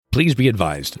Please be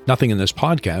advised, nothing in this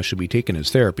podcast should be taken as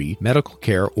therapy, medical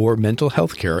care, or mental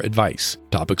health care advice.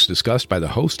 Topics discussed by the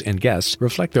host and guests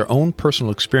reflect their own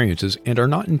personal experiences and are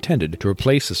not intended to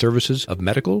replace the services of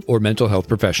medical or mental health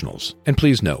professionals. And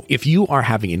please know, if you are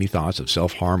having any thoughts of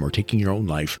self-harm or taking your own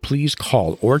life, please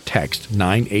call or text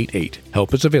 988.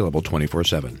 Help is available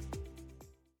 24/7.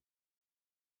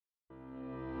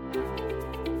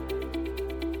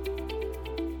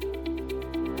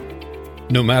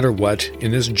 No matter what,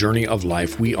 in this journey of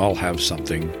life, we all have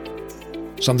something.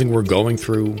 Something we're going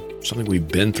through, something we've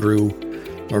been through,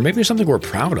 or maybe something we're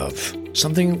proud of,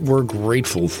 something we're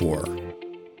grateful for.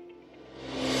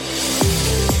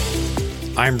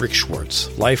 I'm Rick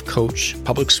Schwartz, life coach,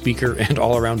 public speaker, and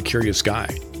all-around curious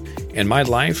guy. And my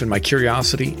life and my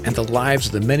curiosity and the lives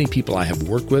of the many people I have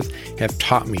worked with have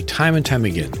taught me time and time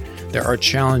again there are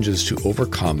challenges to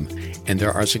overcome and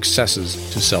there are successes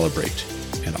to celebrate.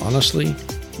 And honestly,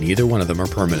 neither one of them are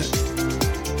permanent.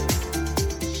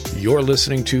 You're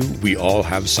listening to We All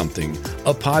Have Something,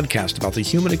 a podcast about the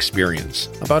human experience,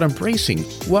 about embracing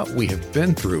what we have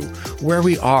been through, where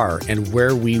we are, and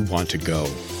where we want to go.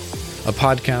 A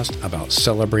podcast about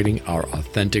celebrating our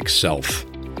authentic self.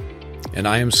 And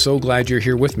I am so glad you're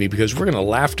here with me because we're going to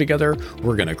laugh together,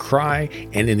 we're going to cry,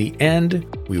 and in the end,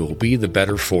 we will be the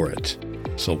better for it.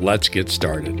 So let's get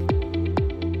started.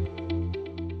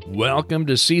 Welcome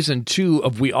to Season 2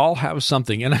 of We All Have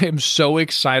Something, and I am so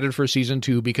excited for Season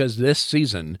 2 because this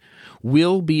season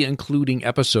will be including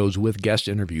episodes with guest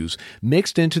interviews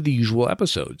mixed into the usual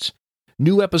episodes.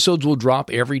 New episodes will drop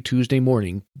every Tuesday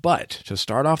morning, but to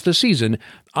start off the season,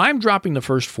 I'm dropping the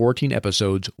first 14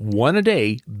 episodes, one a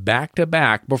day, back to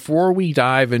back, before we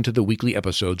dive into the weekly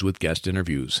episodes with guest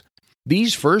interviews.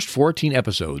 These first 14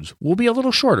 episodes will be a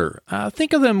little shorter.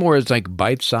 Think of them more as like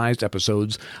bite-sized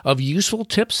episodes of useful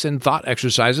tips and thought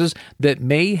exercises that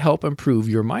may help improve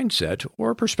your mindset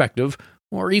or perspective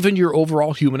or even your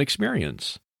overall human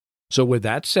experience. So with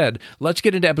that said, let's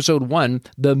get into episode 1,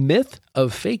 The Myth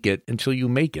of Fake It Until You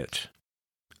Make It.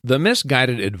 The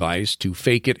misguided advice to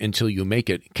fake it until you make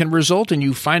it can result in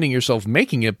you finding yourself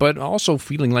making it, but also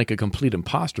feeling like a complete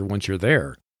imposter once you're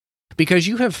there. Because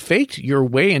you have faked your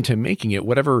way into making it,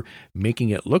 whatever making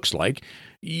it looks like,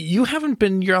 you haven't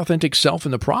been your authentic self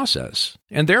in the process.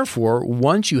 And therefore,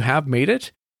 once you have made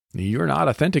it, you're not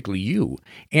authentically you.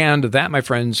 And that, my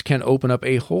friends, can open up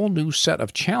a whole new set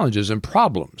of challenges and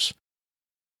problems.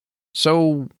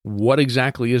 So what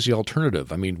exactly is the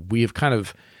alternative? I mean, we have kind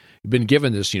of been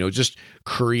given this, just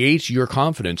create your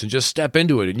confidence and just step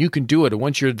into it and you can do it. And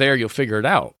once you're there, you'll figure it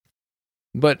out.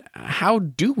 But how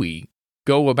do we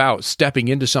go about stepping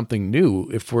into something new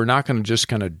if we're not going to just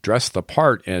kind of dress the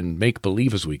part and make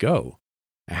believe as we go?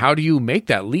 How do you make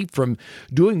that leap from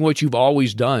doing what you've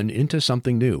always done into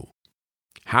something new?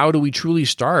 How do we truly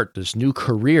start this new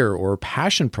career or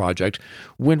passion project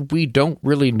when we don't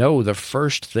really know the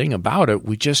first thing about it?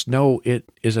 We just know it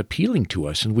is appealing to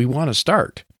us and we want to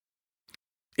start.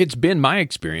 It's been my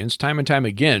experience time and time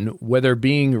again, whether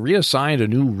being reassigned a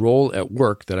new role at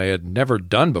work that I had never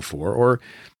done before, or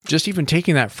just even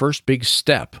taking that first big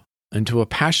step into a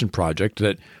passion project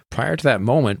that prior to that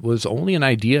moment was only an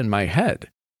idea in my head.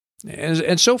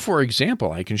 And so, for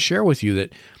example, I can share with you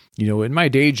that, in my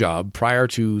day job, prior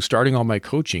to starting all my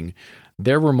coaching,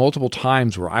 there were multiple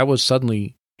times where I was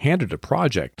suddenly handed a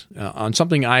project on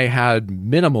something I had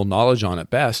minimal knowledge on at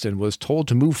best and was told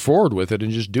to move forward with it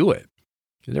and just do it.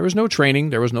 There was no training,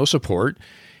 there was no support,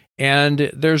 and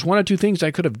there's one or two things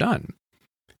I could have done.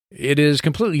 It is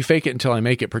completely fake it until I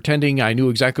make it, pretending I knew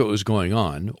exactly what was going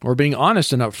on, or being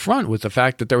honest and upfront with the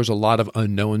fact that there was a lot of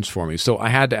unknowns for me. So I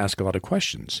had to ask a lot of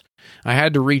questions. I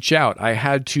had to reach out. I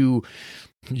had to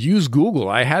use Google.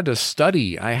 I had to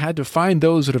study. I had to find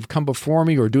those that have come before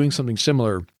me or doing something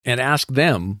similar and ask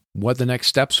them what the next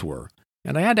steps were.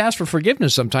 And I had to ask for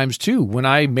forgiveness sometimes too, when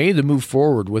I made the move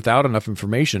forward without enough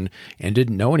information and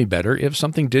didn't know any better. If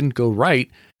something didn't go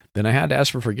right, then I had to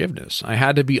ask for forgiveness. I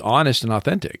had to be honest and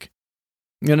authentic.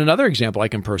 And another example I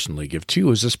can personally give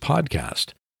too is this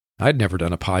podcast. I'd never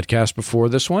done a podcast before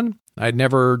this one. I'd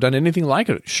never done anything like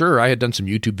it. Sure, I had done some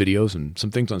YouTube videos and some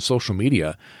things on social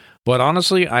media, but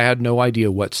honestly, I had no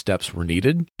idea what steps were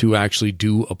needed to actually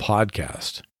do a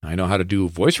podcast. I know how to do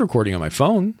voice recording on my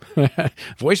phone,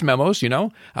 voice memos,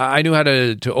 I knew how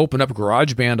to open up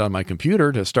GarageBand on my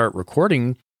computer to start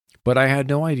recording, but I had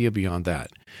no idea beyond that.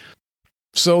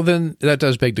 So then that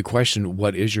does beg the question,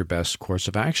 what is your best course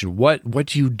of action? What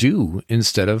do you do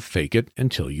instead of fake it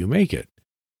until you make it?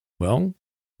 Well,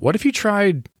 what if you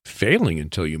tried failing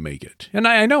until you make it? And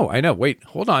I know. Wait,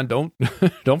 hold on. Don't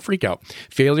freak out.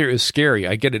 Failure is scary.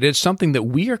 I get it. It's something that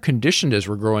we are conditioned as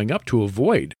we're growing up to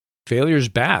avoid. Failure is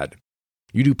bad.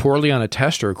 You do poorly on a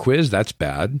test or a quiz, that's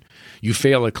bad. You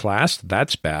fail a class,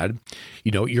 that's bad.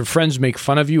 Your friends make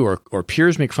fun of you or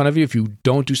peers make fun of you if you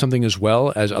don't do something as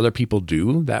well as other people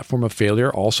do. That form of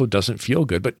failure also doesn't feel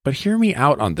good. But hear me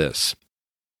out on this.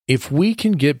 If we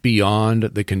can get beyond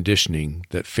the conditioning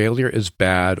that failure is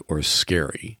bad or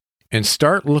scary and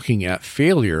start looking at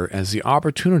failure as the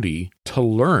opportunity to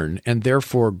learn and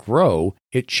therefore grow,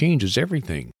 it changes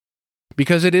everything.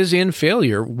 Because it is in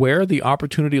failure where the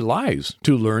opportunity lies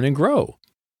to learn and grow.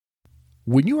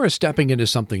 When you are stepping into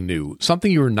something new,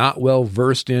 something you are not well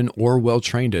versed in or well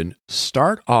trained in,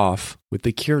 start off with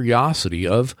the curiosity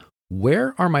of,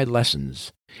 where are my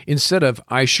lessons? Instead of,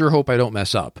 I sure hope I don't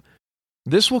mess up.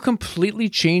 This will completely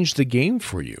change the game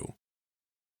for you.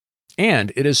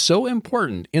 And it is so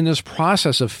important in this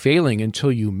process of failing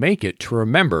until you make it to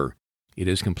remember, it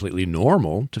is completely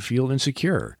normal to feel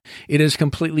insecure. It is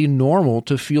completely normal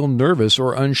to feel nervous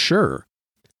or unsure.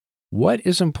 What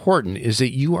is important is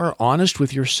that you are honest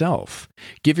with yourself.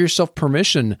 Give yourself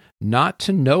permission not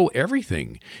to know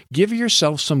everything. Give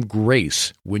yourself some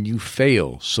grace when you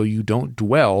fail so you don't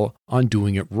dwell on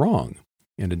doing it wrong.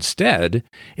 And instead,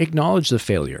 acknowledge the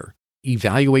failure.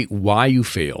 Evaluate why you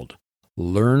failed.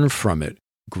 Learn from it,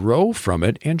 grow from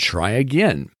it, and try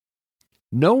again.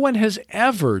 No one has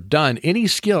ever done any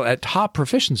skill at top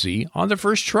proficiency on the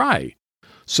first try.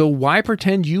 So why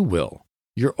pretend you will?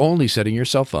 You're only setting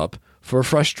yourself up for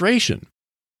frustration.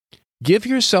 Give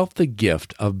yourself the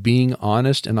gift of being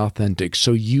honest and authentic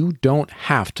so you don't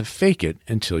have to fake it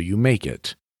until you make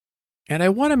it. And I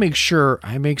want to make sure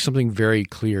I make something very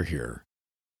clear here.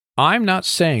 I'm not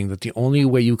saying that the only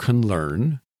way you can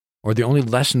learn or the only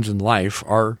lessons in life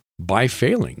are by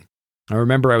failing. I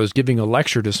remember I was giving a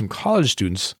lecture to some college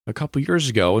students a couple years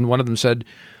ago, and one of them said,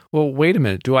 well, wait a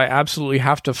minute, do I absolutely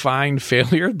have to find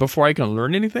failure before I can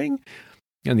learn anything?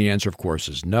 And the answer, of course,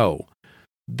 is no.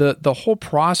 The whole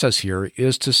process here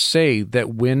is to say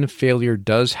that when failure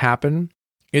does happen,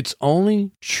 it's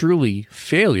only truly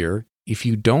failure if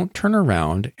you don't turn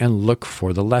around and look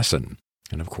for the lesson.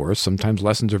 And of course, sometimes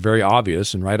lessons are very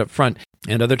obvious and right up front,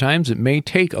 and other times it may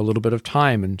take a little bit of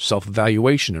time and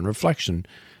self-evaluation and reflection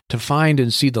to find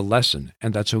and see the lesson,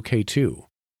 and that's okay too.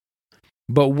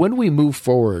 But when we move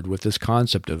forward with this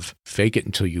concept of fake it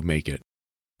until you make it,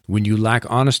 when you lack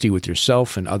honesty with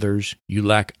yourself and others, you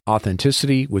lack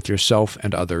authenticity with yourself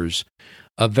and others,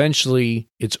 eventually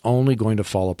it's only going to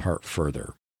fall apart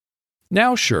further.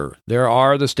 Now, sure, there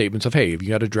are the statements of, hey, you've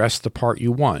got to dress the part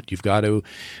you want. You've got to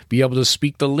be able to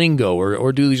speak the lingo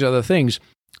or do these other things.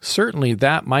 Certainly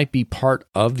that might be part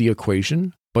of the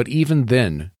equation, but even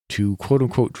then, to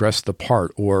quote-unquote dress the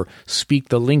part or speak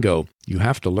the lingo, you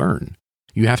have to learn.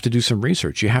 You have to do some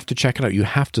research. You have to check it out. You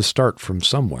have to start from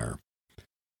somewhere.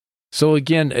 So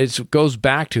again, it goes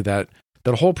back to that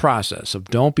whole process of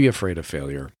don't be afraid of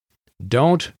failure.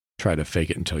 Don't try to fake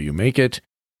it until you make it,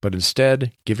 but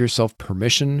instead give yourself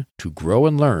permission to grow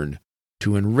and learn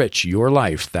to enrich your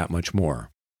life that much more.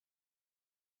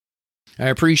 I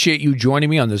appreciate you joining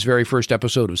me on this very first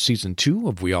episode of Season 2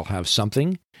 of We All Have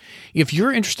Something. If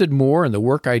you're interested more in the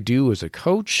work I do as a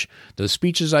coach, the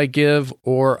speeches I give,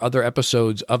 or other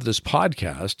episodes of this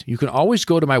podcast, you can always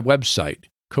go to my website,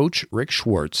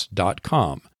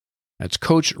 CoachRickSchwartz.com. That's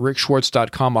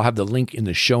CoachRickSchwartz.com. I'll have the link in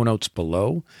the show notes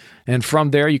below. And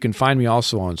from there, you can find me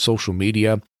also on social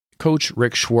media, Coach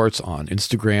Rick Schwartz on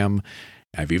Instagram.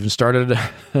 I've even started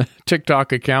a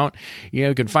TikTok account.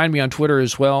 You can find me on Twitter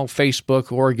as well, Facebook,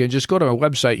 or again, just go to my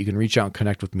website. You can reach out and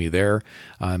connect with me there.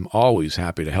 I'm always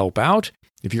happy to help out.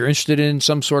 If you're interested in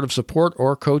some sort of support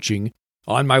or coaching,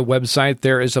 on my website,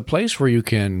 there is a place where you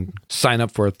can sign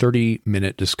up for a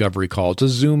 30-minute discovery call. It's a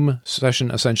Zoom session,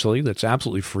 essentially, that's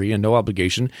absolutely free and no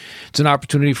obligation. It's an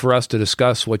opportunity for us to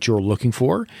discuss what you're looking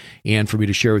for and for me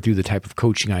to share with you the type of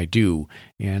coaching I do,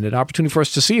 and an opportunity for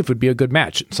us to see if it would be a good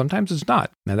match. Sometimes it's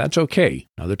not. Now, that's okay.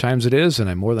 Other times it is, and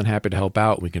I'm more than happy to help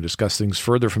out. We can discuss things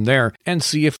further from there and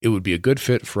see if it would be a good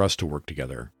fit for us to work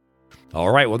together.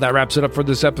 All right, well, that wraps it up for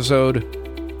this episode.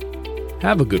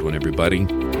 Have a good one, everybody.